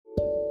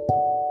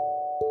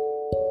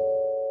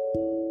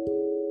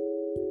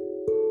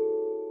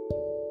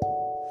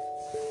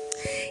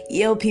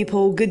Yo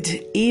people,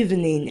 good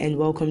evening and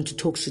welcome to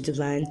Talks with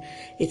Divine.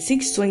 It's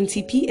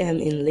 6:20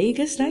 p.m. in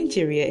Lagos,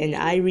 Nigeria, and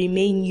I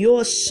remain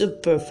your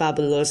super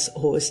fabulous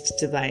host,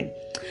 Divine.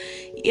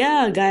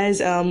 Yeah,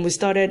 guys, we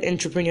started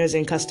Entrepreneurs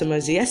and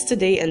Customers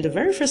yesterday, and the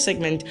very first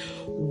segment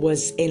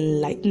was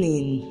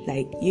enlightening.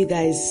 Like, you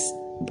guys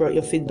brought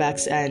your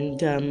feedbacks,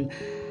 and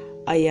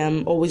I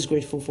am always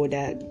grateful for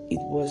that.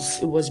 It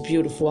was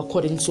beautiful,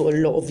 according to a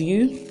lot of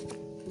you.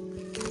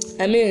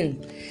 I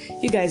mean,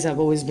 you guys have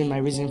always been my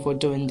reason for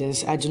doing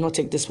this. I do not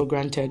take this for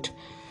granted.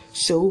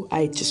 So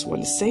I just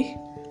want to say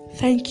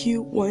thank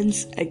you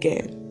once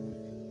again.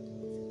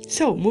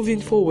 So moving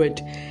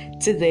forward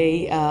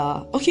today,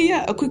 a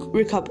quick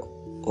recap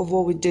of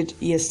what we did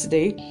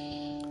yesterday.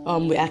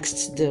 We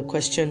asked the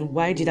question,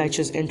 why did I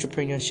choose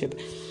entrepreneurship?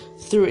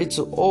 Threw it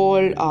to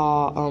all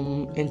our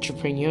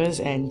entrepreneurs,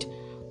 and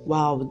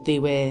wow, they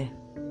were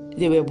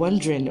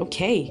wondering,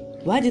 okay,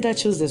 why did I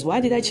choose this?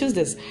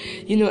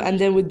 And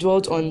then we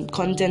dwelt on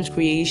content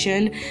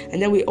creation, and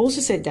then we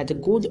also said that the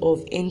goal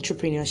of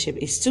entrepreneurship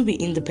is to be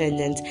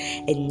independent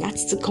and not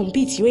to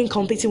compete. You ain't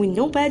competing with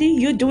nobody.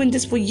 You're doing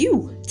this for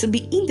you, to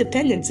be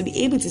independent, to be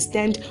able to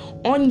stand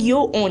on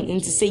your own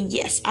and to say,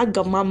 yes, I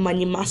got my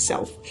money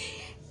myself,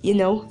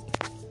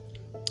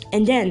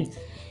 And then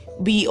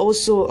we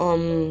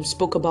also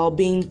spoke about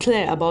being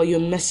clear about your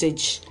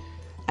message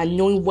and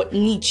knowing what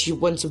niche you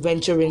want to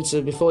venture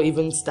into before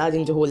even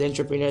starting the whole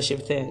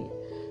entrepreneurship thing.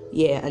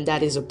 Yeah, and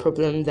that is a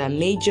problem that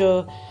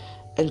major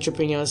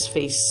entrepreneurs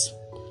face.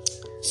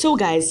 So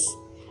guys,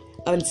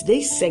 on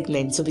today's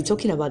segment, we'll be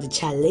talking about the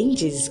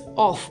challenges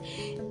of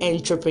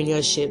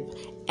entrepreneurship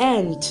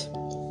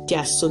and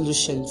their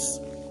solutions.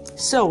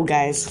 So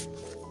guys,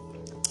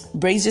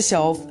 brace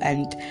yourself,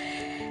 and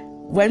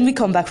when we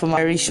come back from a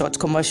very short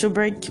commercial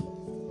break,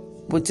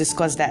 we'll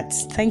discuss that.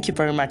 Thank you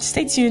very much.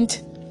 Stay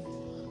tuned.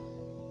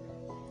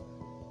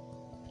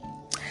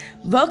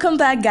 Welcome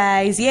back,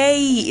 guys.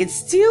 Yay! It's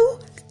still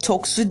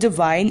Talks with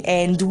Divine,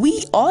 and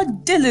we are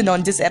dealing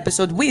on this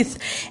episode with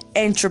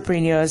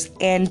entrepreneurs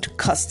and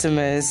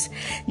customers.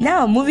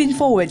 Now, moving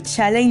forward,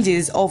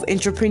 challenges of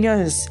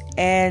entrepreneurs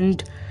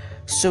and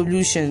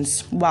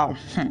solutions. Wow.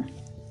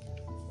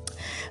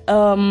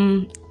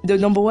 The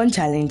number one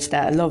challenge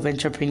that a lot of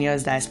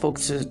entrepreneurs that I spoke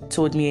to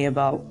told me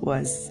about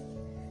was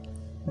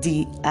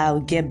the "I'll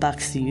get back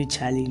to you"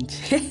 challenge.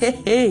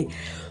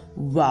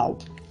 Wow,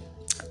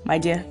 my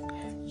dear,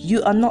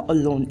 you are not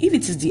alone. If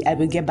it is the "I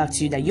will get back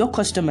to you" that your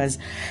customers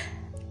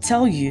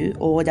tell you,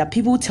 or that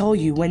people tell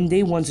you when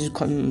they want to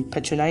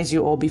patronize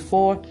you, or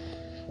before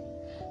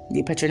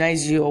they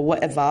patronize you, or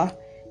whatever,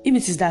 if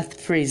it is that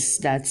phrase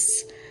that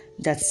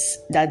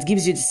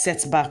gives you the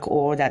setback,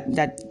 or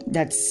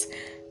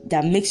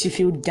that makes you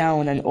feel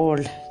down and all,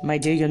 my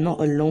dear, you're not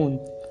alone.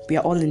 We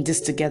are all in this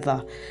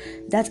together.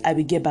 That "I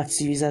will get back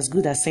to you" is as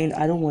good as saying,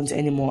 I don't want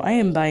anymore, I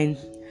am buying.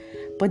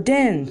 But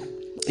then,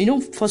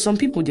 for some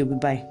people, they will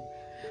buy.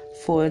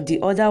 For the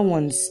other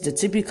ones, the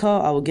typical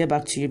 "I will get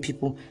back to you"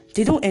 people,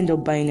 they don't end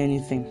up buying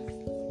anything.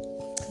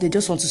 They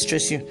just want to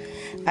stress you.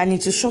 And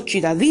it will shock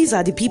you that these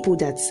are the people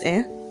that,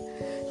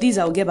 these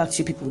 "I will get back to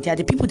you" people, they are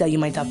the people that you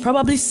might have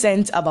probably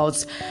sent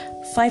about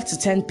 5 to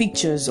 10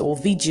 pictures or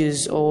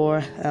videos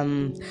or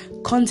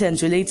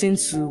content relating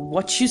to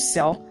what you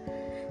sell.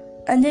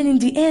 And then in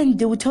the end,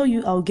 they will tell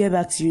you, "I'll get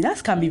back to you."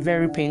 That can be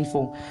very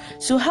painful.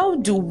 So how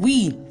do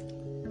we,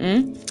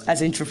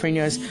 as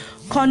entrepreneurs,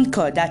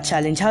 conquer that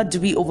challenge? How do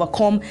we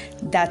overcome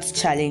that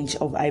challenge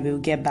of "I will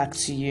get back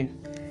to you"?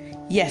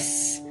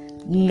 Yes,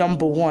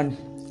 number one,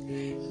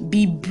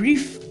 be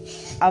brief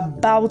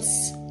about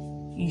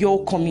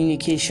your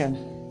communication.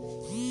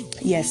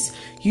 Yes,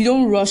 you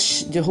don't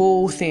rush the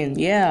whole thing.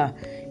 Yeah,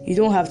 you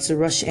don't have to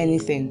rush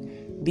anything.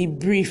 Be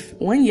brief.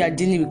 When you are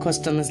dealing with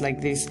customers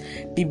like this,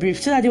 be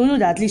brief, so that they will know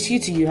that at least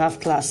you have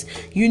class.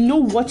 You know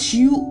what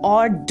you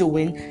are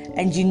doing,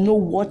 and you know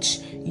what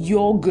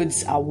your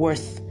goods are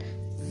worth.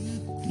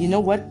 You know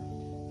what?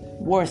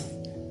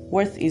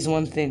 Worth is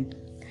one thing.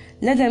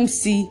 Let them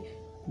see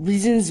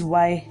reasons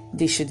why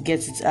they should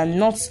get it, and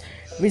not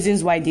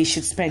reasons why they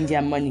should spend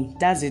their money.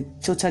 That's a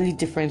totally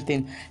different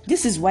thing.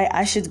 This is why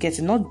I should get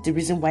it, not the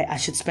reason why I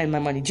should spend my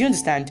money. Do you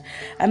understand?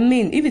 I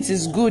mean, if it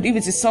is good, if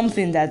it is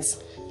something that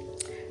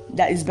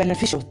is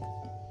beneficial,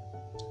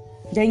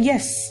 then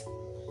yes.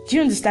 Do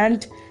you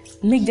understand?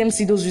 Make them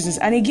see those reasons.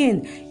 And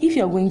again, if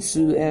you're going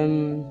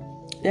to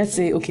let's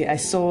say, okay, I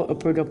saw a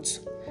product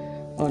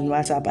on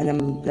WhatsApp, and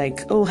I'm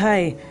like, oh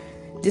hi,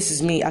 this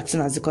is me acting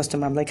as the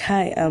customer. I'm like,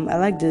 hi, I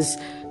like this.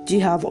 Do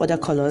you have other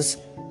colors?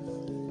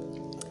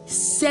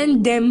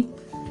 Send them.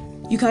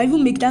 You can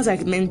even make, that's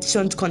like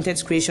mentioned,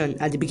 content creation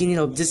at the beginning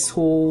of this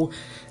whole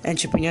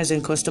entrepreneurs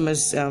and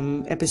customers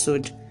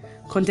episode.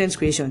 Content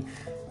creation.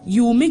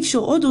 You will make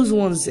sure all those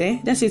ones,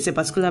 let's say it's a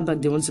particular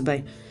bag they want to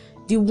buy,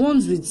 the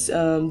ones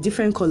with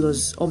different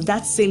colors of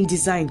that same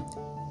design,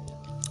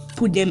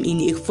 put them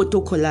in a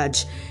photo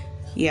collage.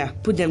 Yeah,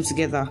 put them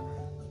together.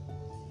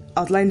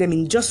 Outline them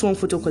in just one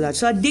photo collage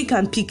so that they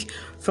can pick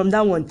from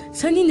that one.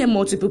 Sending them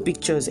multiple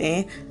pictures,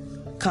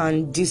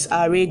 can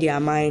disarray their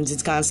minds,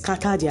 it can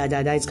scatter their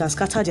dada, it can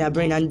scatter their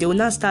brain, and they will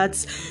not start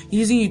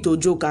using it to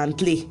joke and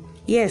play.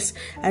 Yes,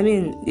 I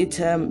mean,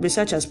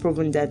 research has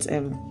proven that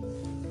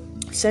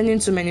sending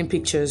too many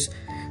pictures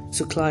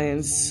to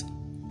clients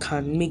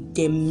can make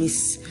them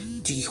miss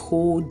the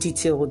whole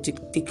detail.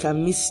 They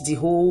can miss the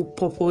whole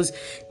purpose,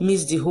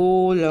 miss the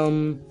whole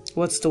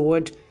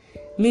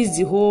miss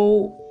the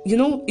whole,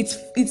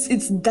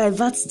 it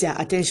diverts their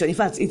attention. In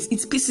fact, it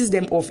pisses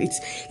them off.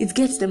 It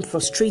gets them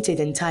frustrated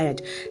and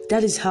tired.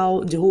 That is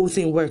how the whole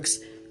thing works.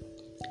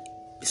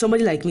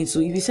 Somebody like me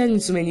too, if you send me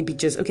too many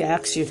pictures, okay, I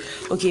ask you,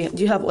 okay,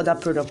 do you have other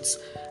products?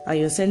 And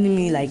you're sending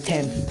me like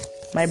 10.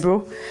 My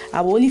bro,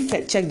 I will only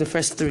check the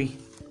first 3.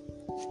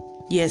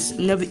 Yes,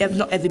 not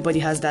everybody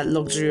has that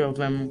luxury of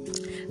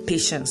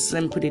patience.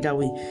 Let me put it that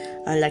way.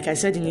 And like I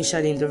said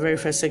initially in the very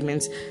first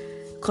segment,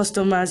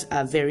 customers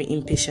are very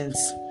impatient.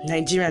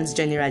 Nigerians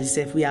generally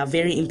say we are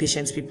very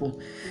impatient people.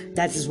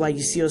 That is why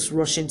you see us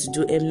rushing to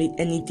do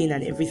anything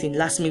and everything.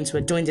 Last minute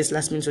we're doing this,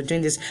 last minute we're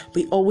doing this.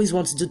 We always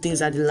want to do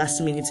things at the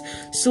last minute.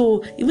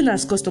 So even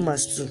as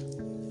customers too,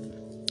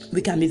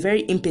 we can be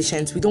very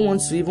impatient. We don't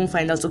want to even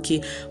find out,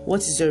 okay,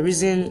 what is your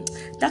reason?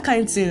 That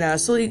kind of thing.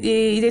 So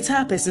it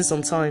tire person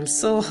sometimes.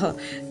 So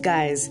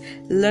guys,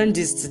 learn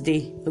this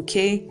today,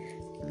 okay?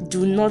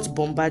 Do not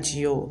bombard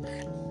your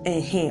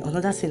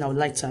another thing I would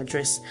like to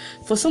address.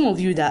 For some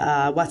of you that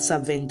are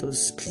WhatsApp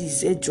vendors,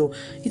 please, Ejo,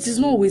 it is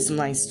not always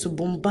nice to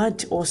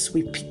bombard us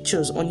with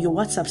pictures on your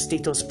WhatsApp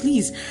status.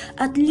 Please,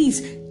 at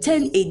least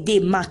 10 a day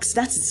max.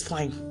 That is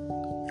fine.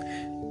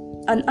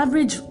 An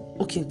average,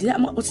 okay,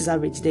 what is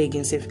average there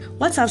again? Safe.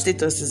 WhatsApp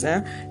statuses,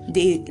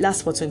 they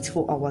last for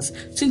 24 hours.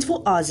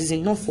 24 hours is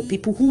enough for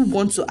people who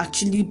want to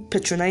actually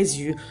patronize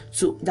you,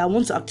 that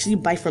want to actually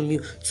buy from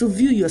you, to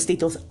view your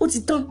status.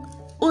 Otiton.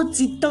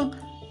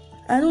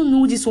 I don't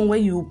know this one where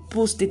you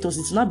post status,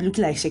 it's not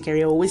looking like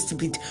shekere or waste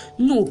bit.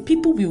 No,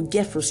 people will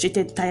get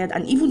frustrated, tired,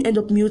 and even end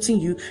up muting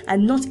you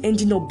and not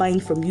ending up buying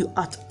from you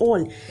at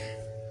all.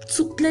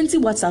 So plenty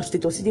WhatsApp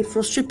status, they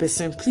frustrate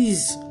person.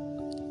 Please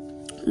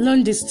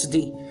learn this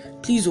today.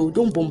 Please,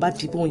 don't bombard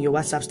people on your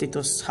WhatsApp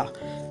status.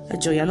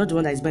 Joy, you're not the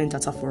one that is buying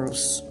data for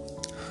us.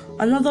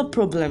 Another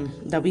problem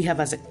that we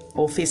have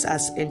or face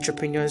as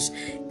entrepreneurs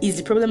is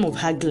the problem of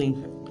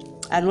haggling.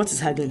 And what is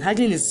haggling?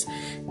 Haggling is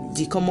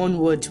the common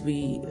word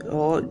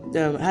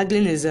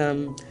haggling is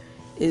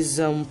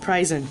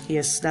pricing.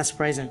 Yes, that's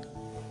pricing.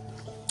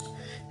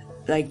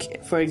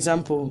 Like, for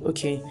example,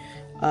 okay,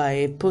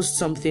 I post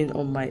something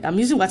on I'm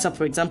using WhatsApp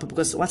for example,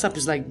 because WhatsApp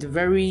is like the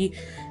very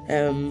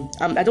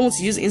I don't want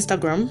to use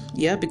Instagram,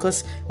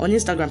 because on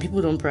Instagram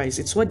people don't price.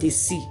 It's what they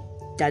see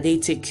that they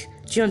take.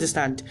 Do you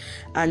understand?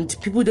 And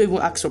people don't even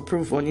ask for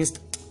proof on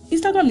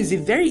Instagram is a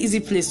very easy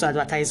place to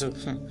advertise.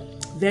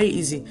 Very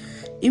easy.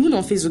 Even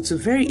on Facebook too,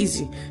 very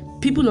easy.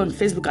 People on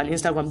Facebook and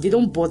Instagram, they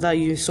don't bother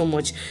you so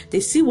much. They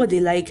see what they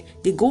like,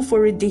 they go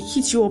for it, they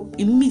hit you up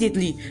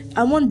immediately.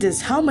 I want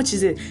this. How much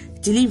is it?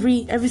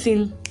 Delivery,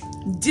 everything,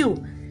 deal.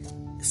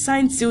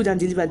 Signed, sealed, and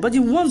delivered. But the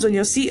ones on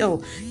your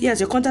CL, yes,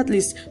 your contact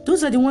list,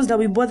 those are the ones that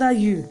will bother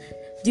you.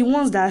 The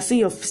ones that are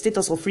saying your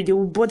status for free, they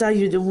will bother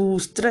you, they will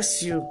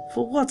stress you.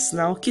 For what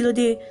now? Kilo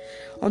day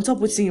on top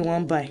with you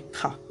want buy.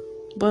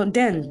 But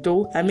then,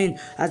 though,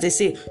 as they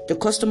say, the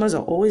customers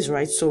are always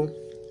right. So,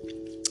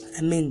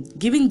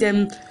 giving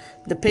them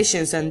the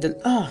patience and the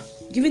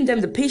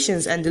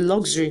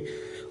luxury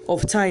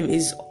of time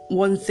is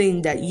one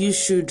thing that you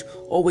should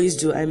always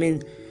do.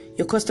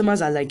 Your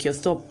customers are like your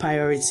top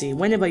priority.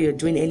 Whenever you're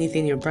doing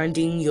anything, your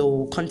branding,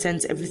 your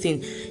content,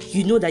 everything,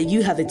 you know that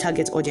you have a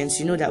target audience.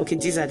 You know that, okay,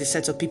 these are the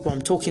sets of people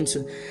I'm talking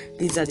to.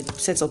 These are the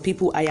sets of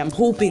people I am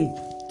hoping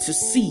to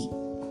see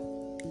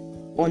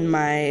on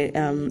my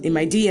in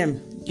my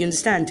DM. You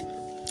understand?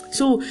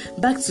 So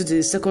back to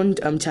the second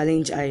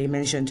challenge I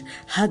mentioned,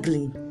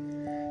 haggling.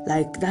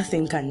 Like, that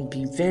thing can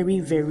be very,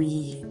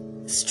 very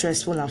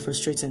stressful and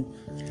frustrating.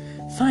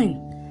 Fine,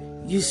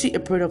 you see a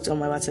product on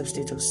my WhatsApp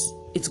status,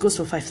 it goes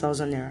for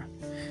 5,000 naira.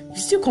 You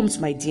still come to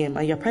my DM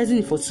and you're pricing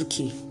it for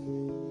 2k.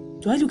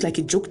 Do I look like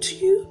a joke to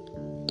you?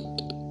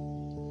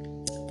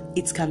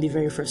 It can be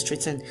very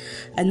frustrating.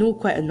 I know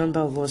quite a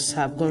number of us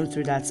have gone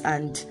through that,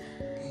 and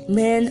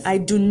man, I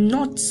do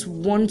not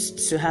want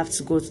to have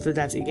to go through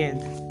that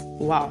again.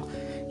 Wow.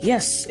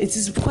 Yes, it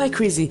is quite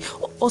crazy.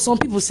 Or some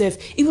people say,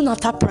 even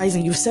after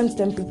pricing, you've sent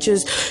them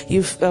pictures,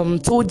 you've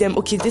told them,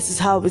 okay, this is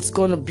how it's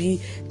gonna be,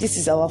 this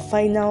is our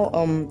final,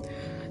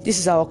 this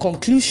is our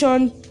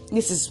conclusion,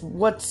 this is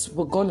what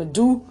we're gonna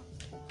do.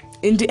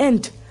 In the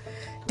end,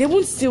 they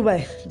won't still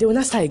buy. They will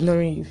not start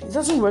ignoring you. It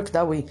doesn't work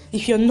that way.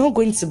 If you're not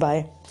going to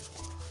buy,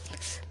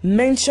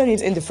 mention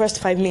it in the first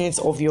 5 minutes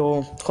of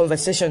your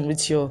conversation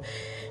with your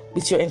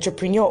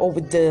entrepreneur or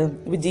with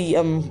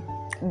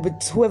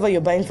whoever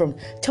you're buying from.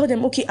 Tell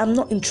them, okay, I'm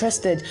not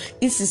interested.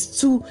 This is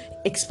too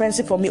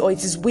expensive for me, or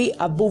it is way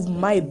above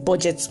my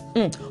budget.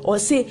 Or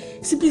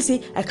simply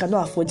say, I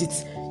cannot afford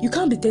it. You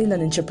can't be telling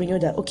an entrepreneur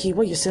that, okay,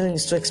 what you're selling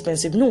is too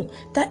expensive. No,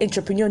 that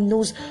entrepreneur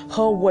knows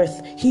her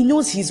worth. He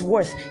knows his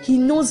worth. He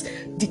knows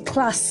the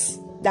class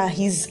that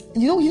he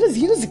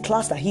knows the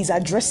class that he's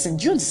addressing.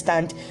 Do you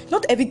understand?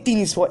 Not everything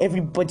is for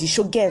everybody.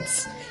 She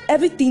gets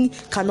everything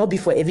cannot be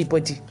for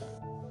everybody.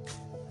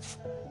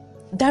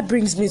 That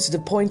brings me to the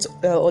point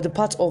or the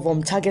part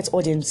of target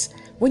audience.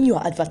 When you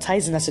are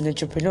advertising as an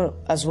entrepreneur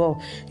as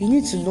well, you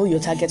need to know your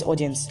target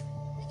audience.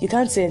 You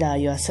can't say that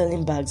you are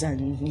selling bags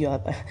and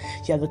you're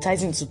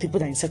advertising to people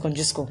that are in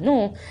secondary school.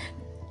 No.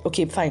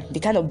 Okay, fine. The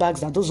kind of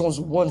bags that those ones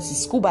want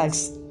is school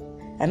bags.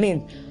 I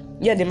mean,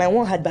 yeah, they might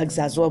want handbags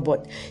as well,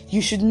 but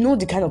you should know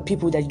the kind of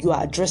people that you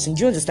are addressing.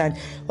 Do you understand?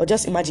 Or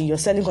just imagine you're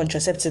selling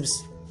contraceptives.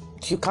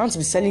 You can't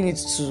be selling it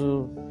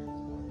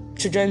to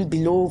children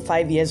below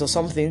 5 years or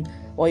something,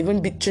 or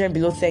even children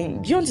below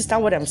 10. Do you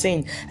understand what I'm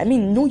saying? I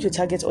mean, know your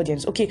target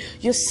audience. Okay,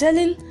 you're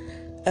selling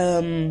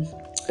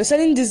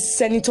these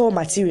senator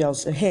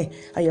materials, and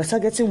you're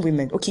targeting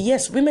women. Okay,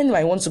 yes, women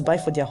might want to buy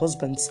for their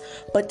husbands,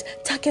 but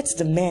target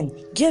the men.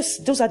 Yes,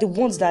 those are the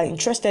ones that are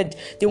interested.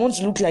 They want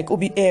to look like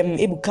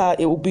Ebuka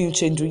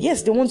Obinchendu.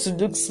 Yes, they want to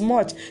look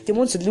smart. They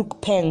want to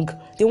look peng.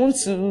 They want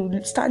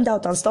to stand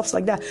out and stuff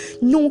like that.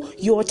 Know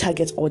your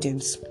target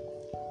audience.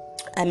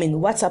 I mean,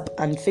 WhatsApp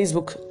and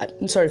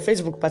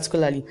Facebook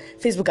particularly,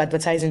 Facebook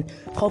advertising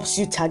helps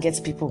you target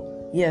people.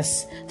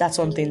 Yes, that's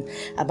one thing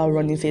about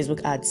running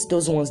Facebook ads.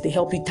 Those ones, they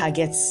help you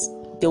target.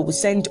 They'll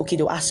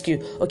ask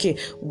you, okay,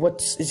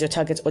 what is your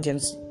target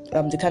audience?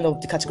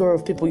 The category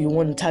of people you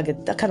want to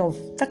target, that kind of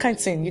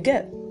thing, you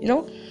get,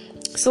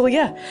 So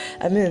yeah,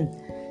 I mean,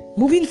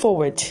 moving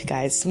forward,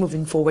 guys, I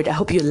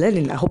hope you're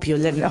learning. I hope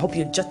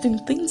you're jotting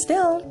things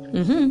down.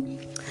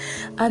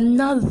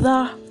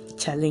 Another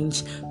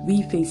challenge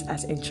we face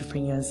as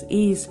entrepreneurs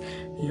is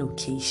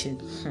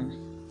location.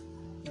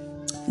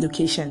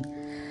 Location.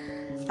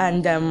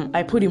 And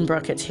I put in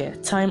bracket here,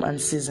 time and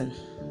season.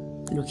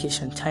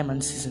 Location, time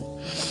and season.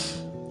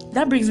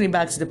 That brings me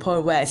back to the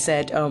point where I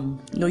said,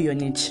 know your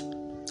niche.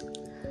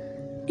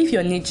 If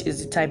your niche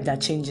is the type that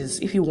changes,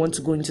 if you want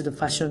to go into the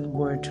fashion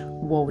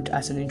world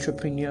as an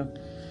entrepreneur,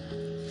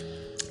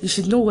 you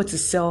should know what to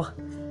sell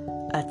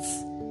at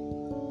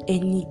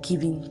any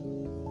given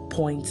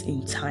point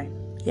in time.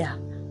 Yeah.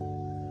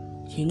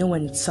 You know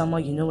when it's summer,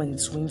 you know when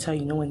it's winter,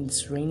 you know when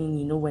it's raining,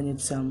 you know when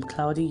it's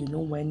cloudy, you know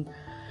when...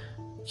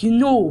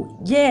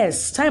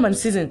 yes, time and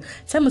season.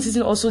 Time and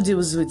season also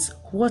deals with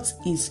what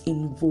is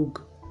in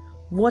vogue.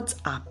 What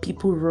are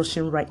people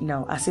rushing right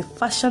now? As a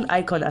fashion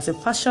icon, as a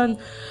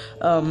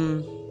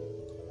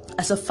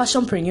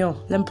fashionpreneur,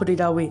 let me put it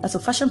that way. As a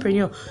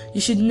fashionpreneur,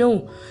 you should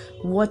know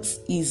what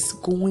is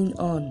going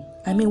on.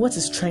 I mean, what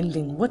is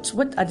trending? What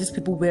are these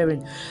people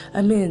wearing?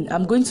 I mean,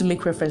 I'm going to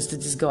make reference to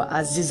this girl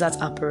as Zizat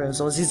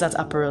Apparels or Zizat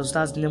Apparels.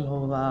 That's the name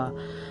of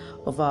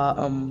our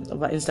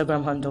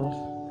Instagram handle.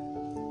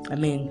 I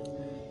mean,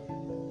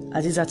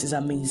 Azizat is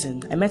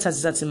amazing. I met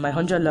Azizat in my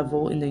 100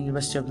 level in the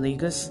University of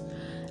Lagos,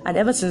 and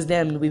ever since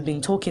then we've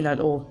been talking and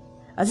all.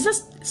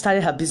 Azizat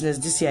started her business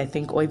this year, I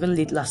think, or even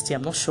late last year,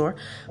 I'm not sure,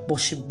 but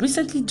she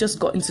recently just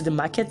got into the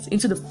market,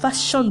 into the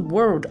fashion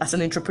world as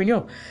an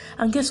entrepreneur,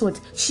 and guess what?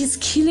 She's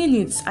killing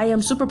it. I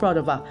am super proud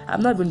of her.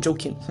 I'm not even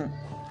joking.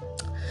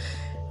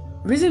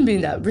 Reason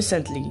being that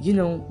recently,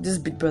 this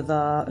Big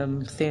Brother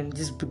thing,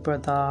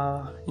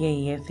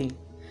 thing,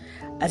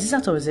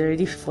 Azizat was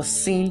already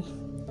foreseeing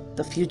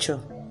the future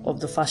of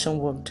the fashion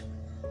world.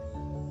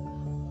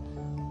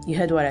 You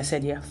heard what I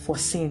said here,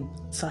 foreseeing.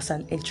 So as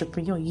an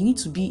entrepreneur, you need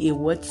to be a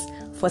what?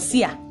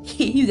 Foreseer.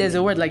 If there's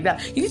a word like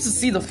that, you need to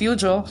see the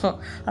future.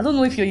 I don't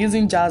know if you're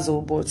using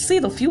Jazzo, but see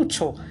the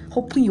future.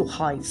 Open your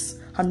eyes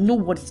and know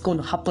what is going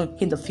to happen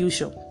in the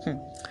future.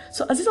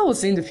 So Aziza was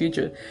seeing the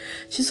future.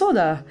 She saw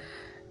that,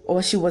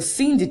 or she was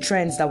seeing the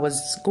trends that was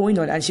going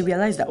on, and she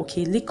realized that,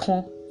 okay,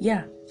 Lekon,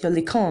 you're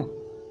Lekon,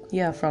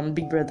 from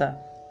Big Brother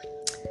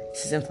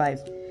season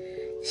 5.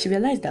 She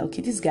realized that,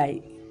 okay, this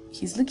guy,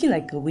 he's looking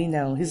like a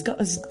winner. He's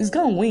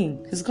gonna win.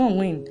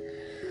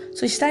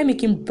 So she started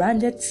making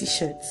branded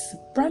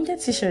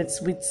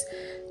t-shirts with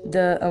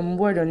the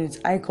word on it,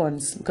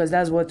 icons, because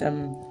that's what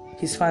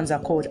his fans are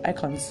called,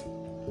 icons.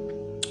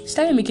 She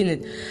started making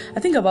it, I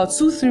think about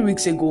 2-3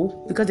 weeks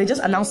ago, because they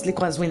just announced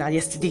Lekon as winner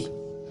yesterday.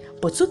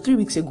 But 2-3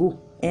 weeks ago,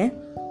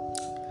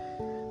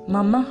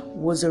 Mama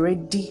was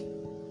already,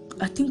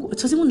 I think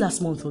it was even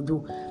last month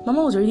although,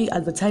 Mama was already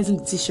advertising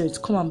the t-shirts,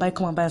 come and buy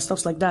and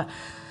stuff like that.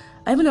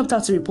 I even helped her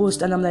to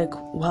repost, and I'm like,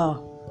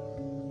 wow.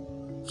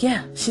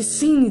 Yeah, she's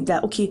seeing it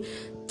that, okay,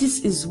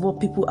 this is what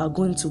people are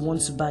going to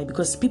want to buy,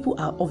 because people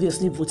are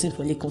obviously voting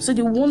for Lekon. So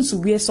they want to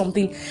wear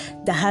something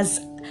that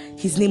has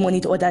his name on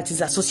it or that is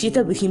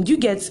associated with him. Do you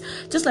get?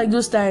 Just like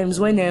those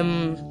times when,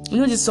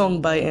 this song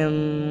by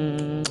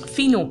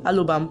Fino,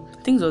 Alobam.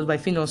 I think it was by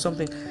Fino or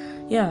something.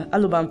 Yeah,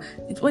 Alobam.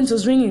 When it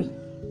was raining,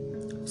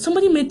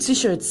 somebody made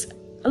t-shirts.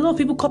 A lot of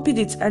people copied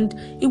it, and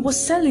it was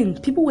selling.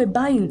 People were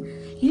buying.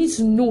 You need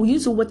to know. You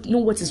need to know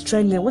what is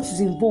trending, what is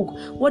in vogue,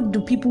 what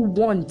do people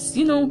want.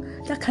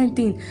 That kind of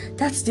thing.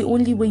 That's the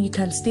only way you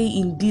can stay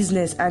in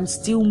business and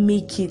still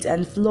make it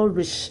and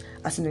flourish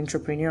as an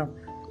entrepreneur.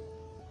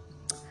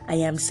 I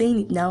am saying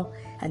it now,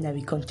 and I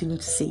will continue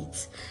to say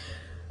it.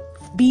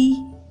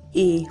 Be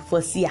a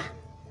foreseer.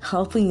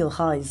 Open your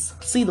eyes.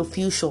 See the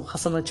future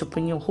as an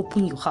entrepreneur.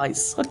 Open your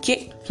eyes.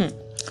 Okay.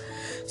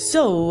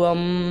 So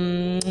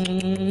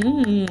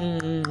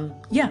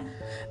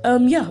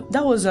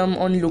that was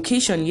on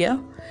location. Yeah.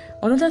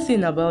 Another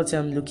thing about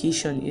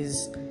location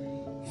is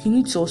you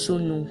need to also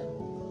know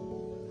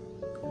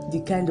the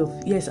kind of,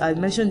 yes, I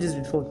mentioned this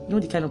before, know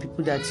the kind of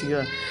people that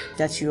you're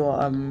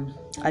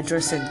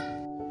addressing.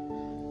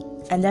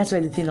 And that's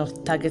where the thing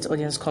of target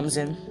audience comes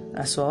in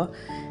as well.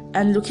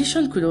 And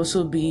location could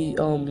also be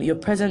your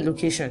present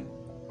location.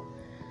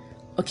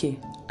 Okay,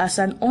 as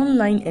an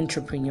online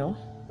entrepreneur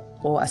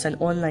or as an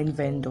online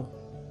vendor,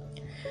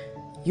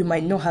 you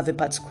might not have a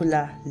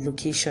particular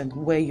location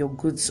where your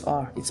goods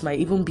are. It might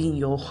even be in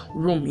your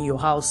room, in your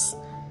house.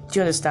 Do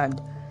you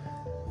understand?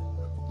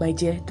 My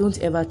dear, don't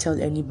ever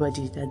tell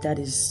anybody that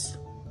is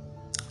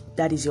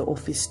your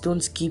office.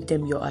 Don't give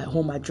them your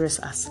home address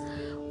as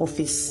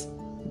office.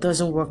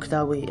 Doesn't work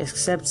that way,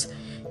 except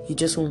you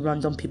just want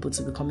random people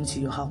to be coming to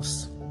your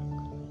house.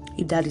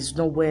 If that is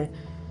not where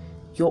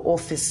your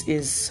office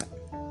is,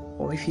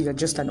 or if you're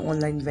just an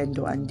online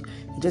vendor and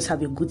you just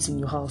have your goods in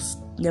your house,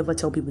 never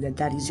tell people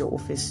that is your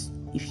office.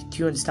 Do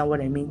you understand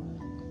what I mean?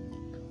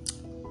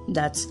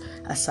 That's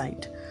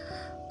aside.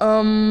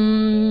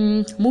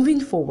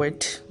 Moving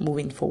forward.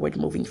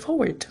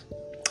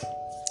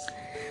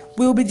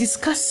 We'll be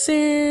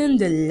discussing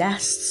the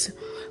last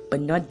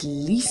but not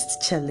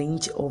least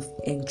challenge of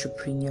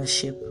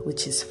entrepreneurship,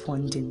 which is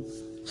funding.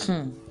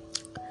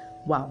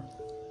 Wow.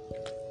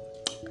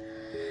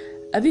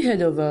 Have you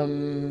heard of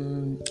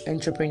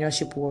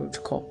Entrepreneurship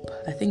World Cup?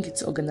 I think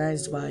it's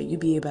organized by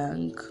UBA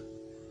Bank.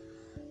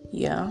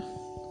 Yeah.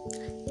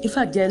 In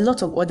fact, there are a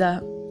lot of other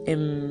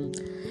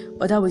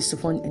ways to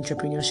fund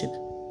entrepreneurship.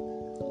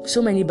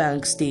 So many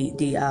banks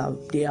they are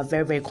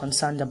very, very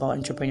concerned about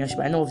entrepreneurship.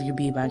 I know of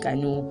UBA Bank. I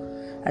know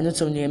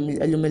Tony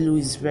Elumelu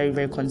is very,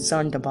 very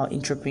concerned about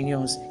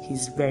entrepreneurs.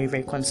 He's very,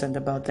 very concerned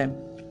about them.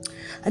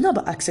 I know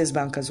about Access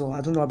Bank as well.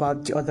 I don't know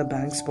about the other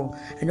banks, but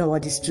I know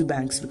about these two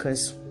banks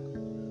because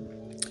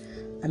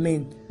I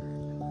mean,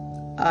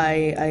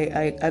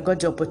 I got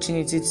the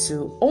opportunity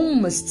to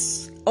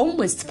almost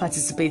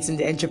participate in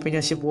the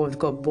Entrepreneurship World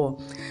Cup, but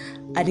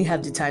I didn't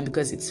have the time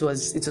because it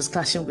was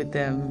clashing with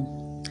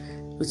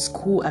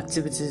school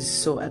activities,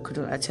 so I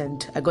couldn't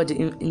attend. I got the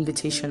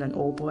invitation and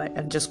all, but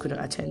I just couldn't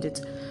attend it.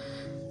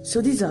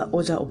 So these are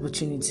other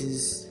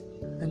opportunities.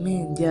 I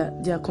mean,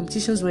 there are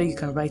competitions where you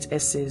can write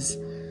essays,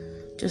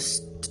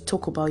 just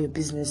talk about your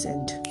business,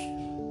 and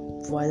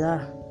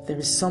voila.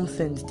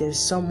 There's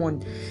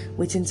someone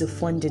waiting to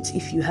fund it.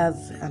 If you have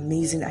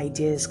amazing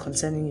ideas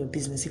concerning your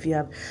business, if you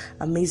have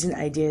amazing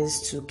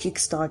ideas to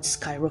kickstart,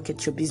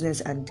 skyrocket your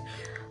business, and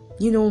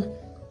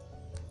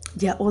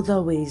there are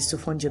other ways to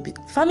fund your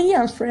business. Family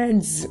and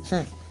friends.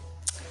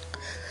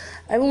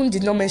 I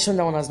did not mention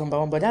that one as number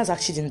one, but that's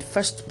actually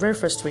the very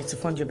first way to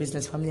fund your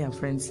business, family and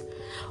friends.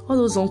 All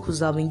those uncles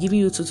that have been giving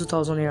you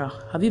 2,000 naira,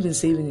 have you been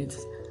saving it?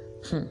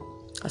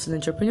 As an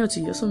entrepreneur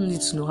too, you also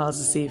need to know how to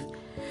save.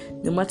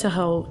 No matter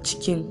how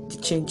chicken the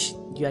change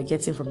you are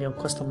getting from your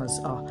customers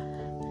are,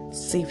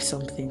 save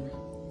something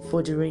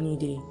for the rainy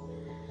day.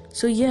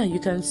 So yeah, you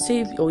can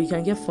save or you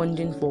can get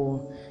funding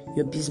for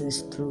your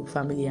business through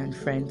family and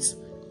friends.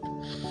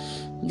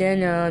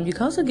 Then you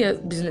can also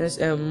get business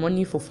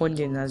money for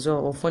funding as well,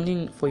 or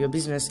funding for your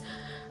business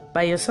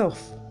by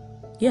yourself.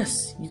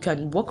 Yes, you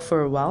can work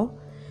for a while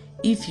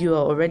if you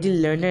are already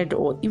learned,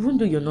 or even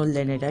though you're not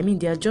learned. I mean,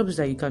 there are jobs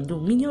that you can do,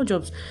 menial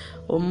jobs,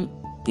 or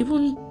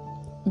even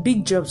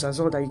big jobs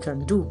as well that you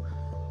can do,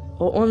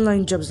 or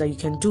online jobs that you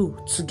can do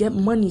to get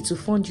money to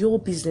fund your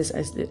business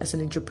as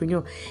an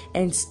entrepreneur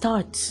and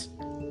start.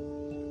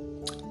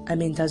 I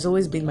mean, it has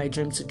always been my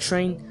dream to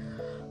train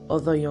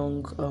other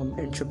young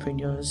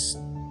entrepreneurs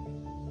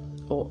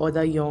or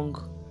other young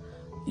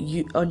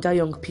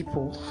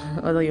people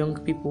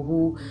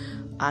who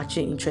are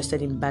actually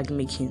interested in bag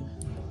making.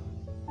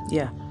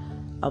 Yeah,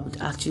 I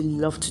would actually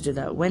love to do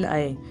that when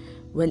I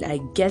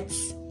get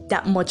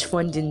that much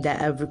funding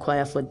that I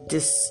require for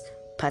this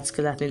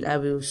particular thing. I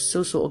will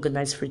so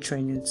organize free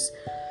trainings,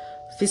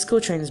 physical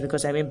trainings,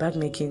 because I mean, bag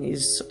making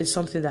is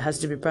something that has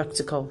to be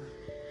practical.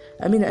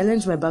 I mean, I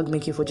learned my bag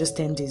making for just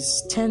 10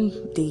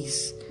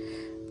 days,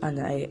 and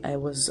I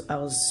was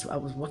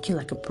working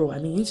like a pro. I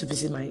mean, you need to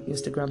visit my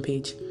Instagram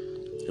page.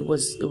 It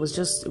was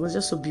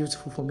just so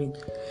beautiful for me.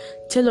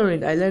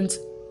 Tailoring, I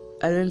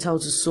learned how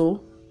to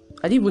sew.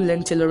 I didn't even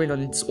learn tailoring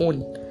on its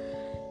own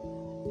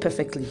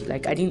perfectly.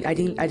 Like I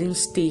didn't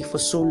stay for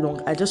so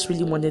long. I just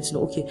really wanted to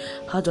know, okay,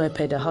 how do I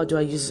pedal? How do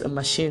I use a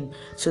machine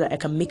so that I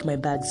can make my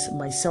bags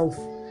myself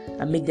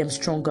and make them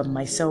stronger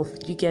myself?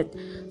 You get?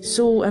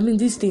 So I mean,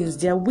 these things,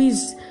 there are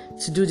ways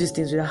to do these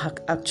things without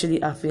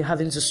actually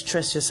having to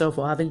stress yourself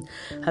or having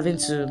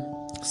to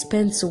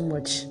spend so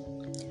much.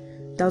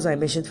 That's why I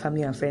mentioned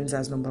family and friends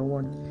as number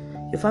one.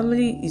 Your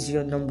family is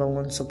your number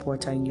one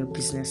supporter in your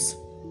business,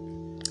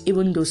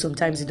 even though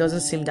sometimes it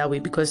doesn't seem that way.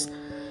 Because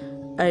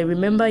I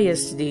remember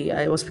yesterday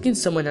I was speaking to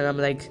someone and I'm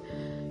like,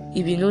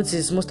 if you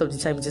notice, most of the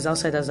time it is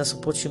outsiders that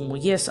support you more.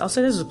 Yes,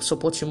 outsiders will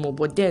support you more,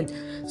 but then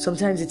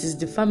sometimes it is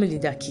the family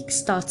that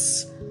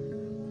kickstarts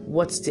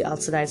what the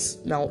outsiders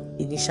now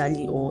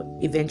initially or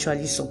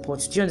eventually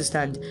support. Do you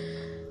understand?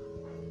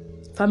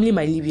 Family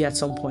might leave you at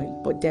some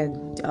point, but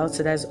then the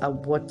outsiders are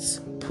what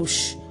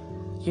push,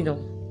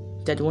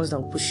 they're the ones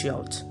that will push you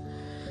out.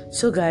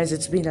 So guys,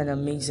 it's been an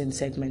amazing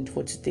segment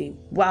for today.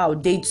 Wow,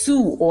 day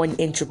 2 on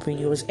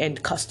entrepreneurs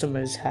and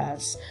customers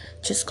has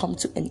just come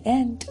to an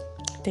end.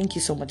 Thank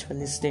you so much for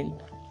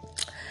listening.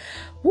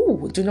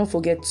 Do not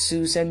forget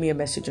to send me a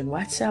message on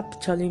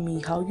WhatsApp telling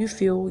me how you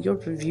feel, your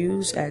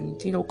reviews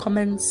and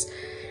comments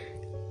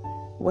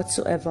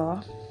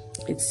whatsoever.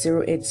 It's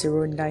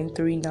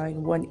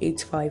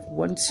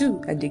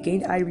 080-939-18512, and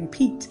again I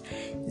repeat,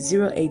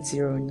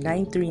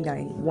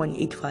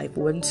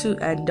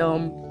 080-939-18512, and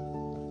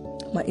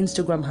my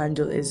Instagram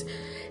handle is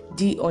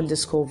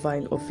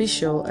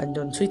D_Vine_official, and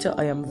on Twitter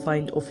I am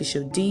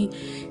VineOfficialD,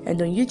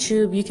 and on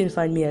YouTube you can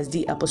find me as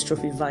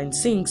D_Vine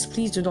Sings.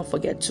 Please do not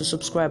forget to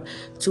subscribe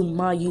to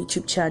my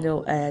YouTube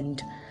channel,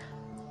 and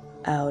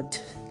I would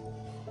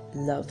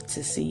love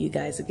to see you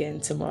guys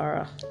again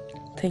tomorrow.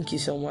 Thank you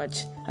so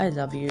much. I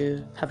love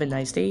you. Have a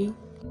nice day.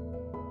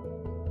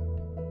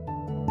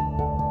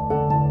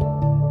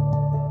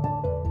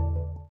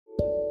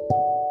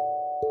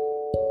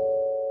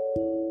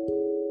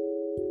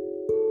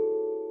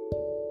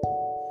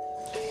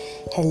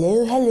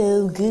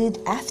 Hello, good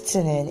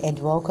afternoon, and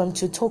welcome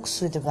to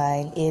Talks with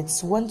Divine.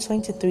 It's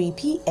 1:23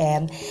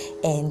 p.m.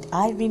 and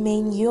I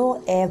remain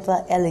your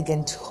ever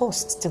elegant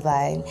host,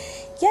 Divine.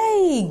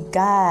 Yay,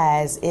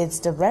 guys! It's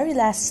the very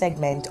last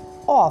segment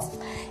of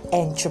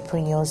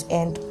entrepreneurs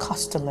and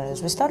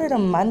customers. We started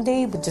on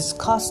Monday. We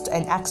discussed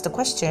and asked the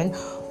question,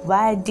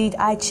 why did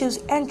I choose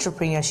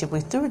entrepreneurship?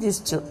 We threw this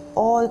to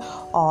all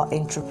our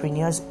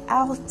entrepreneurs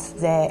out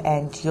there,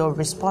 and your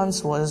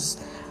response was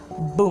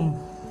boom.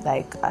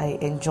 Like, I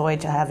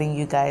enjoyed having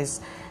you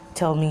guys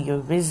tell me your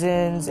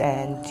reasons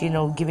and,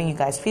 giving you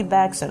guys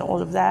feedbacks and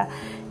all of that.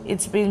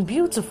 It's been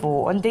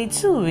beautiful. On day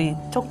 2, we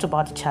talked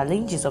about the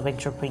challenges of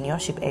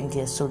entrepreneurship and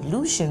their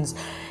solutions.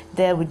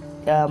 There we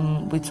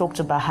talked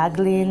about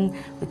haggling.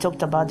 We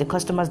talked about the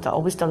customers that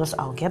always tell us,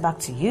 I'll get back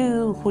to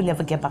you, who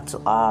never get back to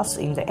us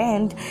in the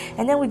end.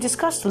 And then we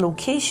discussed the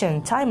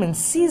location, time and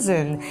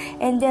season.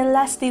 And then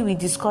lastly, we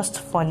discussed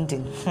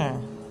funding.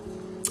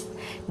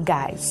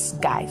 Guys.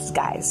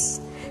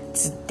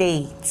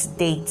 Today,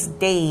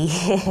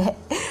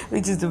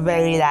 which is the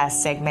very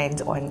last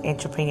segment on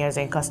entrepreneurs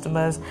and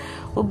customers,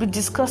 we'll be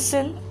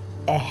discussing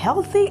a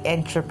healthy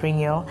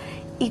entrepreneur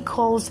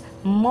equals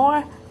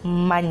more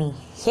money.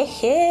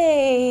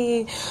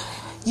 Hey.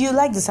 You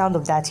like the sound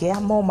of that, yeah?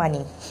 More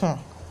money.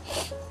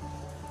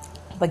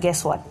 But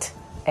guess what?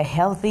 A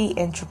healthy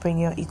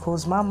entrepreneur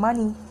equals more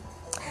money.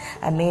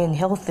 I mean,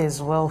 health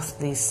is wealth,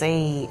 they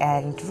say,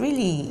 and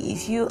really,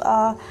 if you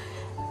are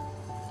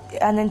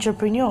an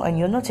entrepreneur and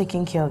you're not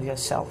taking care of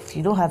yourself,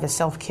 you don't have a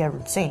self-care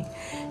routine,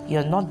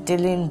 you're not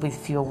dealing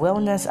with your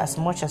wellness as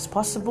much as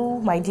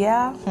possible, my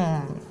dear,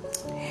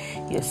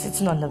 you're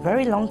sitting on a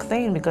very long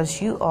thing,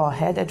 because you are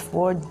headed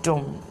for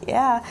doom.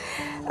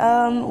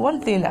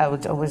 One thing I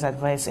would always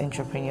advise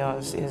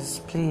entrepreneurs is,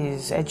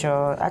 please at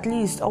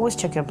least always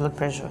check your blood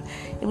pressure,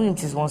 even if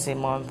it is once a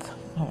month.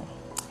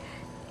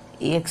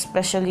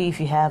 Especially if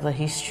you have a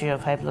history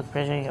of high blood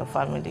pressure in your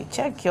family,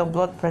 check your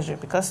blood pressure,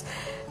 because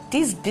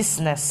this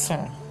business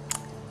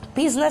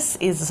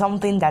is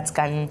something that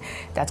can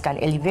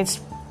elevate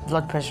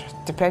blood pressure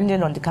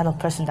depending on the kind of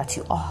person that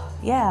you are.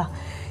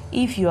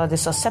 If you are the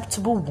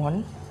susceptible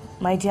one,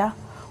 my dear,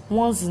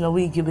 once in a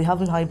week you'll be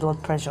having high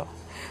blood pressure.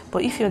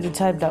 But if you're the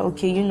type that,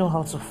 you know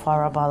how to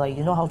farabala,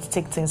 you know how to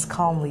take things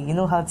calmly, you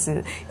know how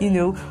to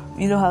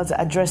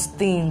address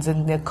things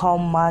in a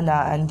calm manner,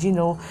 and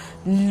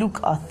look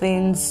at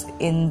things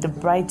in the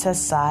brighter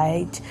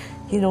side,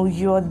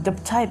 you're the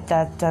type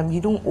that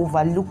you don't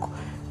overlook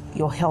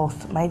your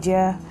health, my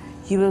dear,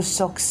 you will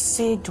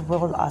succeed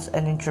well as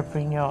an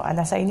entrepreneur. And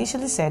as I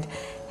initially said,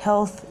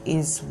 health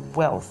is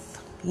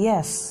wealth.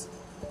 Yes,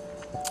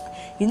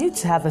 you need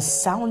to have a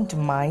sound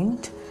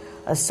mind,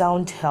 a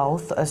sound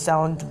health, a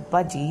sound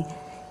body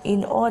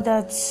in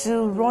order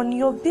to run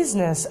your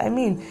business. I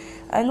mean,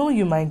 I know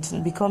you might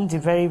become the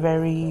very,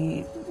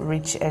 very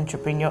rich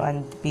entrepreneur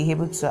and be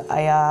able to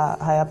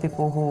hire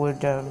people who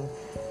would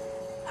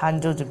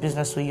handle the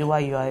business for you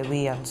while you are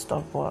away and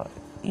stuff, but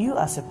you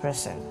as a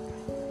person,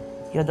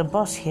 you're the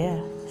boss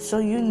here, so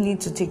you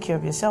need to take care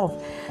of yourself.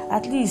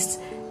 At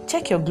least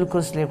check your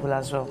glucose level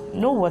as well.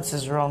 Know what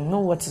is wrong, know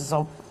what is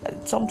up.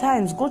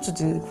 Sometimes go to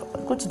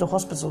the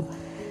hospital.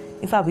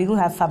 In fact, we even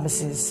have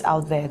pharmacies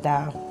out there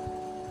that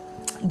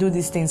do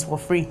these things for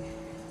free.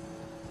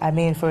 I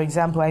mean, for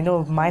example, I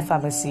know my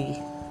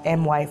pharmacy,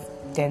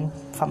 MY10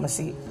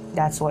 pharmacy,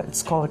 that's what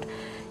it's called.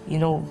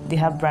 They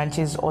have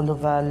branches all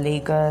over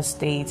Lagos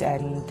State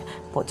and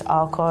Port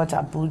Harcourt,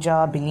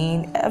 Abuja,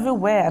 Benin,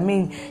 everywhere. I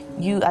mean,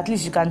 at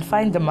least you can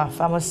find them at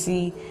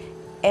pharmacy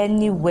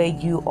anywhere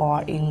you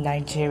are in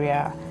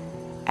Nigeria.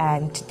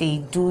 and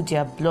they do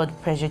their blood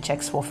pressure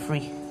checks for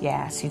free.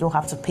 Yes, you don't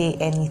have to pay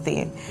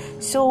anything.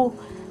 So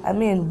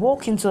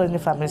walk into any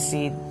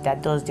pharmacy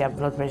that does their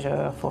blood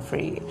pressure for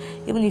free.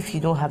 Even if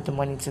you don't have the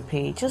money to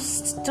pay,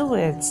 just do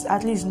it.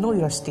 At least know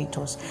your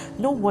status.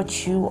 Know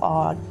what you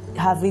are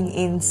having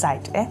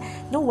inside.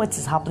 Know what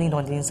is happening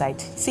on the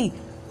inside. See,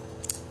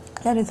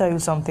 let me tell you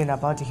something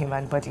about the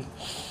human body.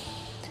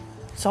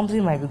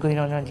 Something might be going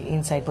on the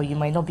inside, but you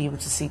might not be able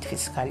to see it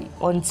physically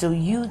until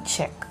you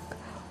check.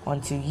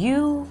 Until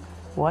you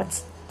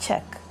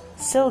check.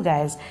 So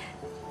guys,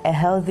 a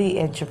healthy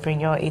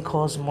entrepreneur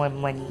equals more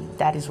money.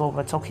 That is what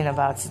we're talking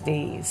about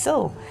today.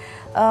 So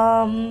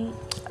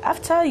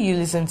after you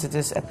listen to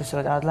this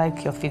episode, I'd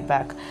like your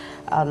feedback.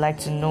 I'd like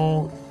to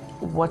know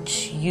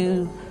what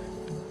you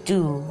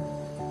do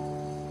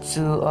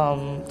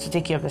to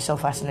take care of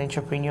yourself as an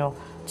entrepreneur,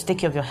 to take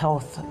care of your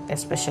health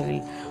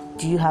especially.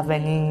 Do you have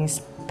any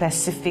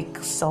specific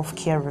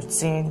self-care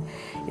routine?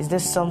 Is there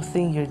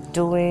something you're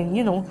doing?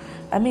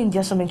 There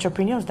are some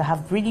entrepreneurs that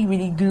have really,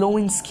 really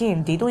glowing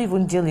skin. They don't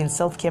even deal in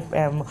self-care,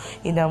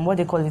 what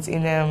they call it,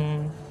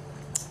 in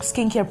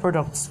skincare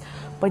products,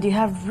 but they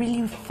have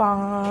really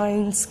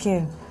fine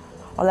skin.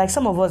 Or like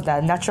some of us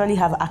that naturally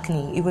have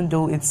acne, even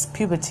though it's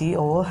puberty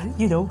or,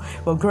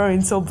 we're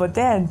growing. So, but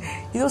then,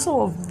 some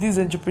of these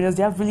entrepreneurs,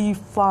 they have really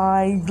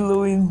fine,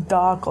 glowing,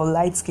 dark or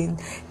light skin,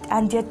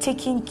 and they're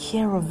taking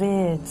care of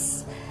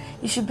it.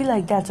 You should be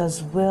like that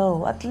as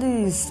well. At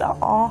least,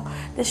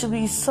 there should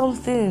be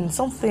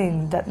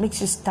something that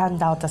makes you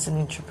stand out as an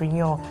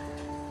entrepreneur.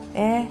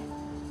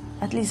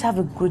 At least have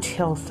a good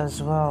health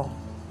as well.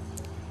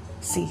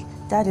 See,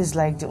 that is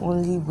like the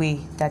only way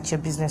that your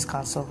business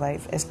can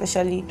survive,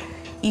 especially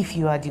if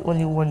you are the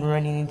only one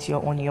running it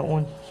on your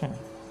own.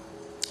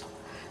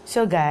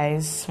 So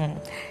guys,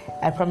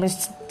 I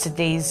promised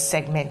today's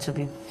segment to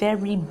be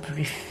very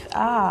brief.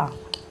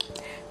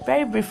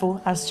 Very brief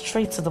and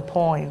straight to the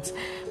point.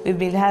 We've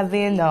been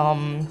having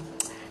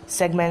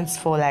segments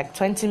for like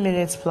 20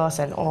 minutes plus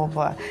and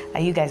over,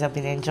 and you guys have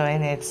been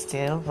enjoying it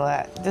still,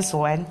 but this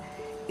one,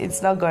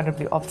 it's not going to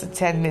be up to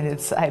 10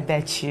 minutes, I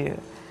bet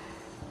you.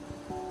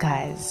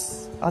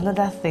 Guys,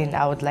 another thing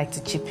I would like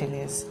to chip in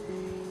is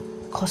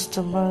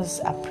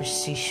customers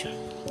appreciation.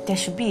 There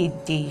should be a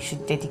day you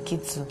should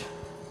dedicate to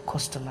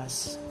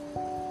customers.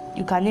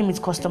 You can name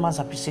it Customers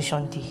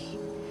Appreciation Day.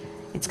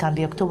 It can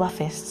be October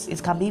 1st.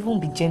 It can even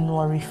be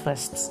January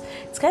 1st.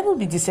 It can even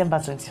be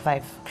December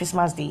 25,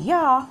 Christmas Day.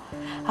 Yeah,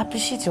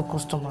 appreciate your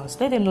customers.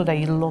 Let them know that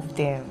you love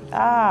them.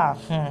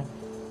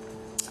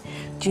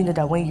 Do you know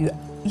that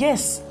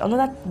Yes,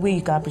 another way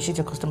you can appreciate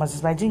your customers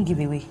is by doing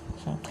giveaway.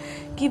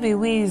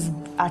 Giveaways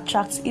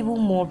attract even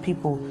more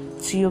people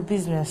to your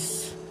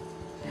business.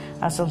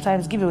 And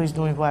sometimes giveaways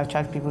don't even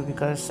attract people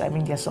because,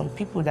 there are some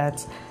people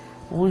that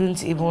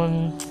wouldn't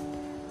even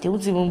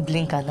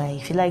blink an eye.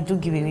 If you do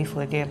giveaway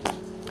for them,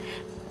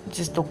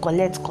 just to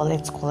collect.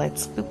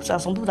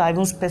 Some people that are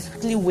even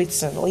specifically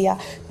waiting. Let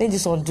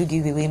this one do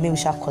giveaway, maybe we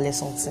shall collect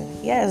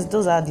something. Yes,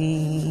 those are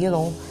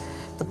the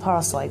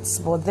parasites.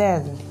 But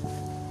then,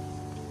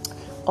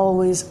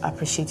 always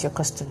appreciate your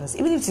customers.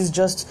 Even if it's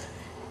just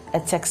a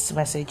text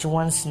message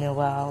once in a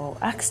while,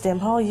 ask them,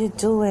 how are you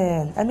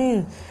doing?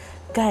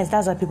 Guys,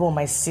 that's why people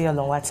might see on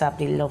WhatsApp,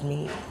 they love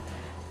me.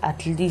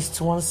 At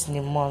least once in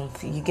a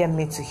month, you get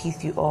me to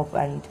hit you up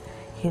and,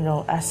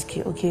 ask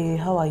you, okay,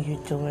 how are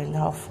you doing?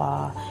 How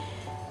far?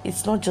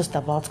 It's not just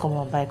about come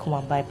and buy,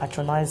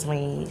 patronize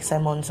me,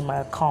 send money to my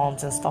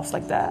account and stuff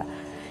like that.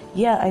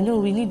 Yeah, I know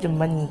we need the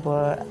money,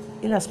 but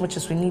in as much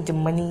as we need the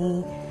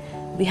money,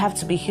 we have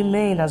to be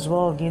humane as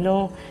well,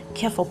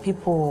 care for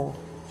people.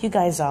 You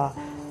guys are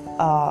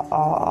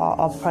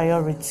a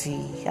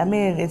priority.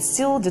 It's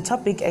still the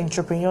topic,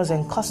 entrepreneurs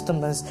and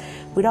customers.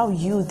 Without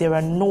you, there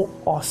are no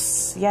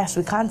us. Yes,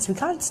 we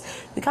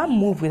can't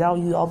move without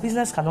you. Our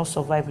business cannot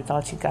survive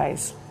without you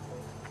guys.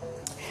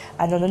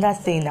 And another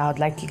thing I would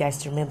like you guys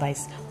to remember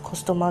is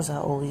customers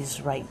are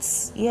always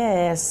right.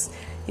 Yes,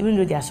 even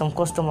though there are some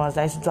customers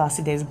that used to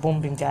see there's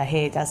bomb in their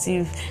head, as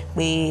if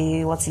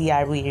what's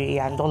ERW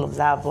and all of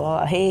that,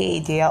 but hey,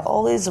 they are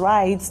always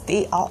right.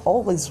 They are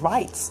always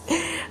right.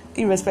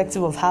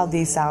 Irrespective of how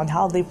they sound,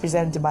 how they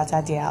present the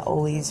matter, they are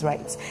always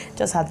right.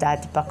 Just have that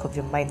at the back of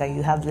your mind that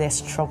you have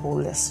less trouble,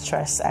 less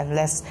stress, and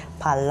less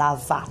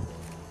palaver.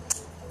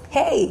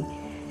 Hey,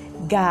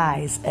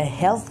 guys, a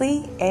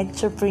healthy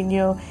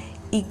entrepreneur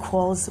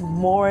equals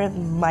more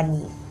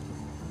money.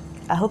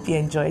 I hope you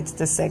enjoyed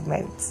this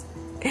segment.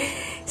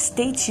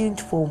 Stay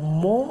tuned for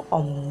more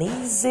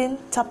amazing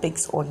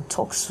topics on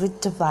Talks with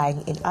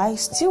Divine, and I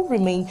still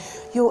remain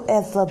your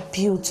ever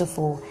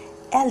beautiful,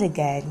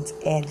 elegant,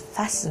 and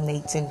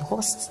fascinating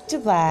host,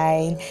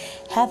 Divine.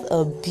 Have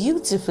a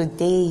beautiful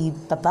day.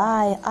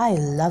 Bye-bye. I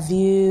love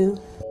you.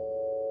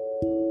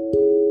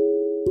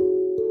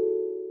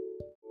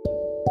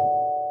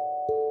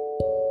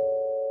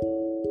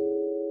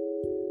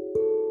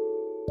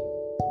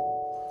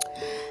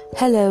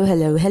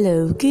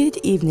 Hello. Good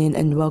evening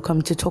and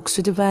welcome to Talks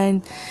with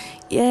Divine.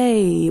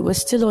 Yay, we're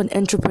still on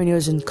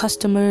entrepreneurs and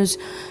customers,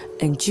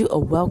 and you are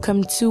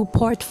welcome to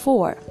part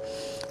 4.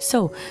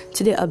 So,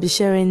 today I'll be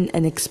sharing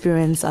an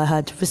experience I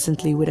had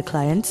recently with a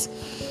client.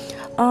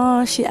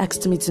 She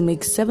asked me to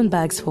make 7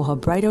 bags for her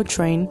bridal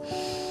train,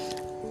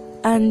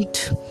 and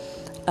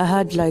I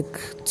had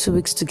like 2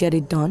 weeks to get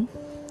it done,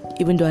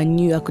 even though I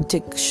knew I could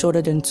take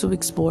shorter than 2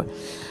 weeks, but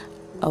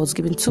I was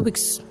given 2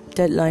 weeks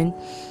deadline.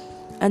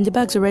 And the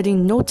bags are ready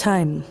in no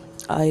time.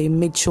 I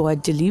made sure I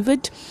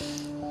delivered.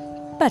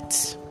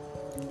 But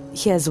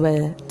here's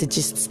where the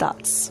gist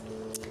starts.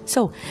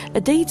 So,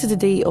 a day to the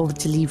day of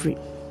delivery,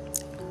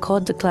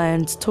 called the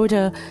client, told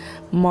her,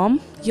 "Mom,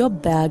 your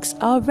bags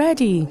are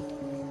ready."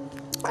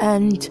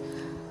 And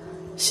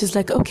she's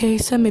like, "Okay,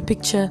 send me a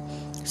picture."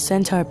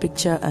 Sent her a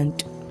picture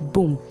and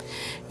boom,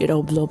 it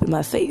all blew up in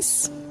my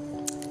face.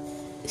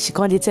 She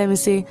can't tell me,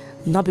 say,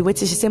 "Not be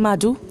waiting." She said, "Ma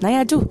do, now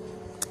I do."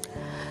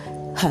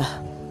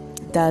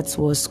 That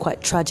was quite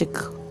tragic,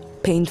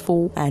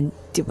 painful, and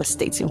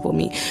devastating for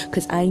me,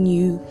 because I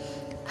knew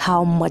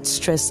how much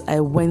stress I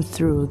went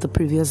through the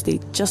previous day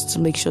just to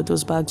make sure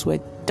those bags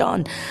were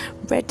done,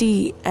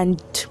 ready,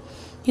 and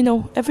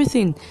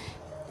everything.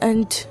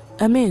 And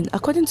I mean,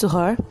 according to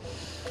her,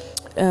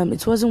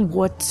 it wasn't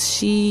what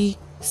she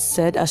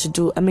said I should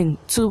do. I mean,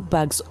 2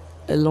 bags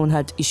alone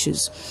had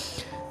issues.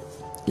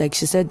 Like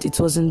she said, it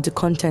wasn't the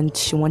content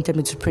she wanted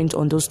me to print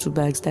on those 2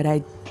 bags that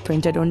I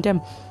printed on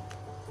them.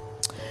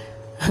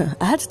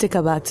 I had to take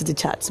her back to the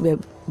chats where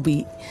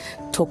we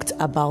talked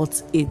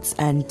about it,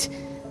 and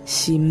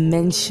she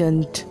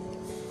mentioned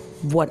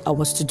what I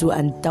was to do,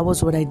 and that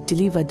was what I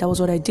delivered. That was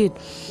what I did.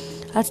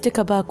 I had to take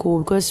her back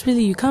home, because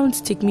really, you can't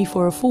take me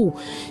for a fool.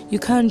 You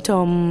can't,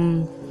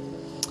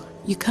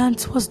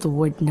 what's the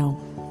word now?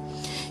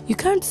 You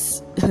can't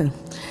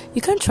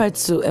try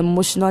to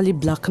emotionally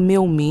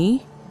blackmail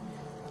me.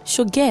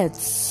 You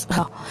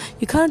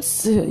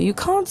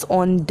can't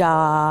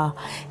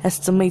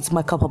underestimate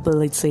my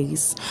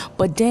capabilities.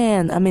 But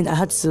then, I mean, I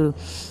had to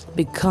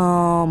be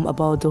calm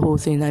about the whole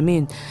thing. I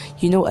mean,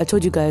 I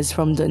told you guys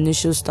from the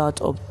initial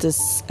start of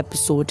this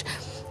episode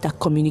that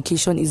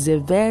communication is a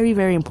very,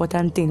 very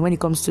important thing when it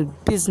comes to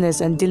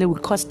business and dealing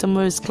with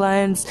customers,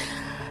 clients.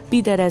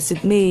 Be that as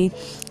it may,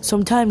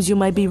 sometimes you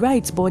might be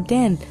right, but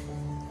then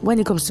when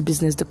it comes to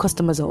business, the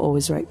customers are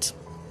always right.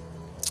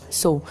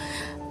 So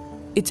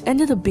it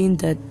ended up being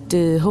that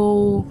the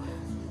whole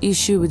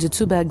issue with the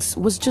 2 bags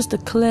was just a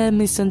clear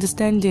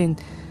misunderstanding,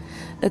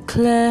 a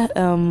clear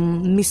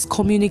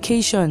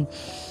miscommunication.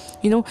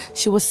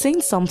 She was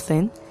saying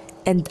something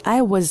and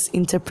I was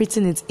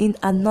interpreting it in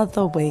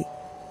another way.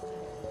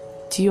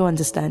 Do you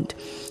understand?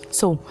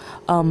 So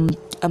I'm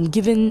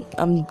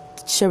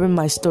sharing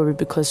my story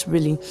because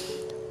really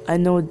I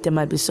know there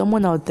might be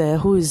someone out there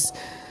who is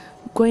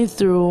going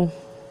through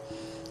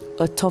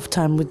a tough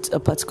time with a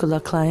particular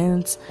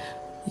client.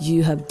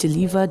 You have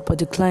delivered, but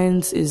the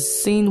client is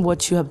saying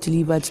what you have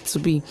delivered to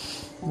be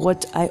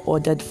what I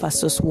ordered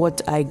versus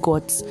what I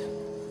got.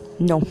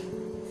 No,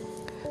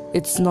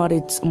 it's not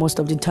it most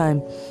of the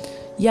time.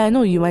 Yeah, I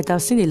know you might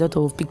have seen a lot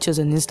of pictures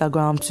on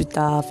Instagram,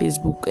 Twitter,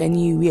 Facebook,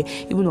 anywhere,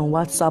 even on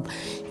WhatsApp.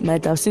 You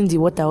might have seen the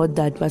what I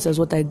ordered versus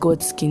what I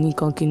got. Skinny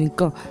con.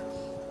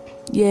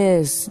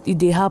 Yes,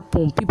 they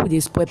happen. People they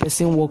spoil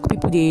person work.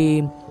 People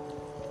they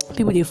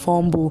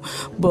fumble.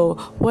 But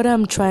what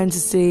I'm trying to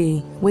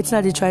say, wait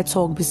till they try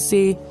talk, be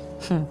say,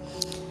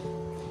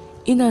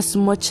 in as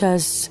much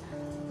as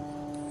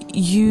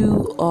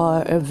you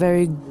are a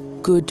very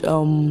good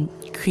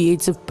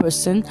creative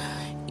person,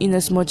 in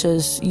as much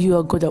as you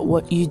are good at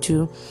what you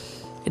do,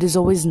 it is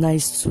always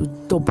nice to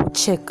double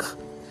check,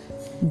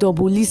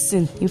 double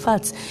listen. In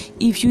fact,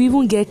 if you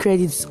even get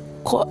credits,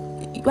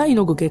 why you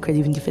not go get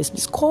credit in the first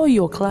place? Call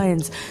your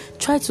clients,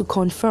 try to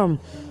confirm.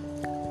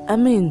 I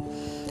mean,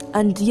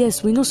 and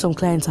yes, we know some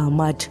clients are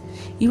mad.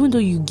 Even though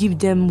you give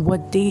them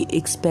what they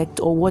expect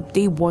or what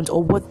they want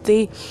or what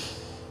they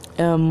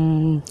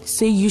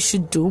say you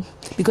should do,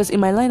 because in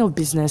my line of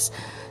business,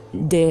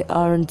 there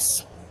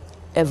aren't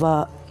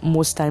ever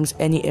most times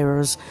any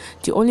errors.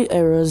 The only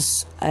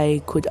errors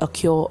I could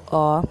occur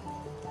are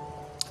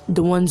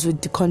the ones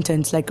with the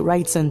content, like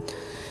writing,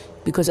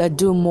 because I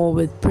do more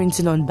with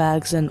printing on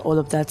bags and all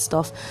of that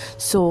stuff.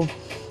 So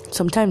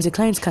sometimes the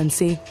clients can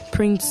say,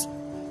 "Print,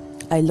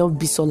 I love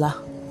Bisola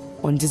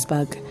on this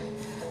bag,"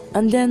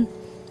 and then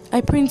I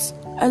print,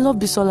 "I love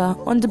Bisola"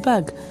 on the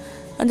bag,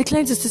 and the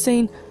client is still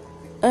saying,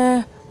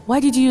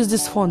 "Why did you use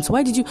this font?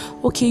 Why did you?"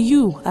 Okay,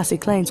 you as a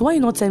client, why you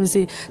not tell me,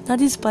 say, "Now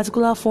this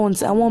particular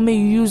font I want me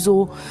you use,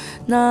 oh,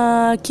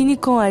 na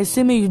kinikon I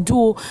say me you do,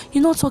 oh." You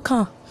not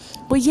talking.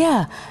 But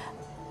yeah,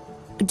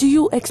 do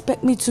you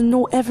expect me to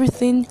know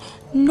everything?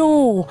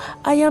 No,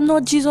 I am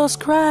not Jesus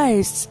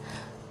Christ.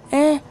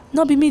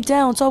 Not be me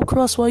there on top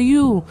cross for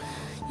you.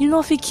 You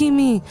not fit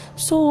me.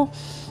 So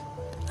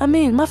I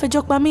mean, my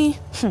joke by me.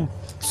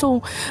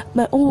 So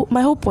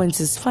my whole point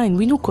is, fine,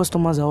 we know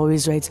customers are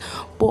always right,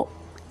 but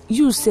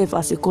you self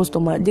as a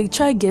customer, they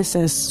try get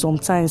sense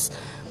sometimes.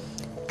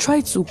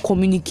 Try to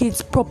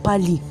communicate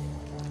properly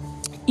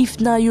If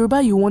now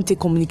Yoruba you want to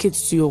communicate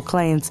to your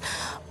clients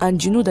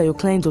and you know that your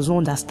client doesn't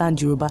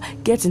understand Yoruba,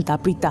 get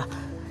interpreter.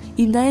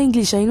 If na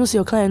English and you know say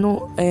your client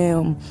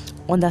no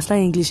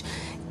understand English,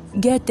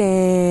 get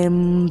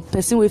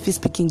person wey fit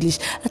speak English.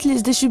 At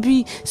least there should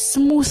be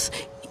smooth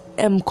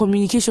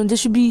communication. There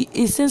should be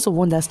a sense of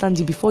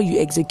understanding before you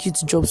execute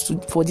jobs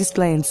for these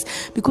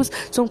clients, because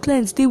some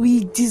clients, they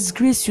will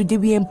disgrace you, they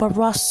will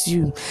embarrass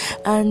you,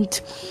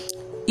 and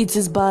it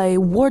is by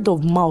word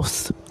of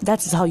mouth.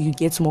 That is how you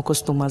get more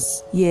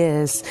customers.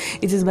 Yes,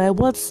 it is by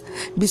what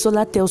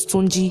Bisola tells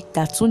Tunji,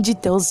 that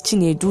Tunji tells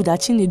Chinedu,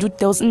 that Chinedu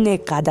tells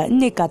Nneka, that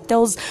Nneka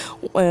tells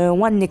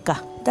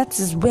Nwaneka. That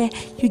is where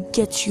you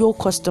get your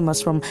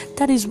customers from.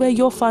 That is where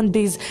your fan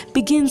base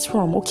begins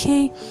from.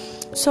 Okay,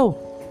 so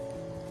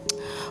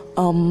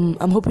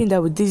I'm hoping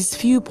that with these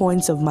few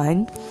points of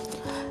mine,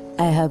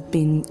 I have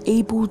been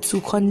able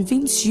to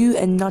convince you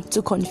and not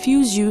to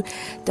confuse you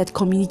that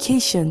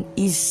communication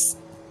is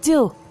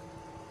still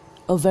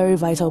a very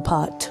vital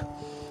part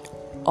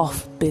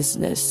of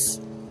business.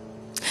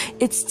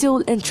 It's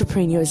still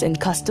entrepreneurs and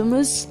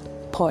customers,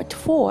 part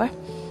 4.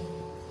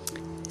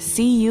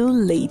 See you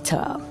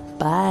later.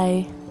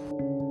 Bye.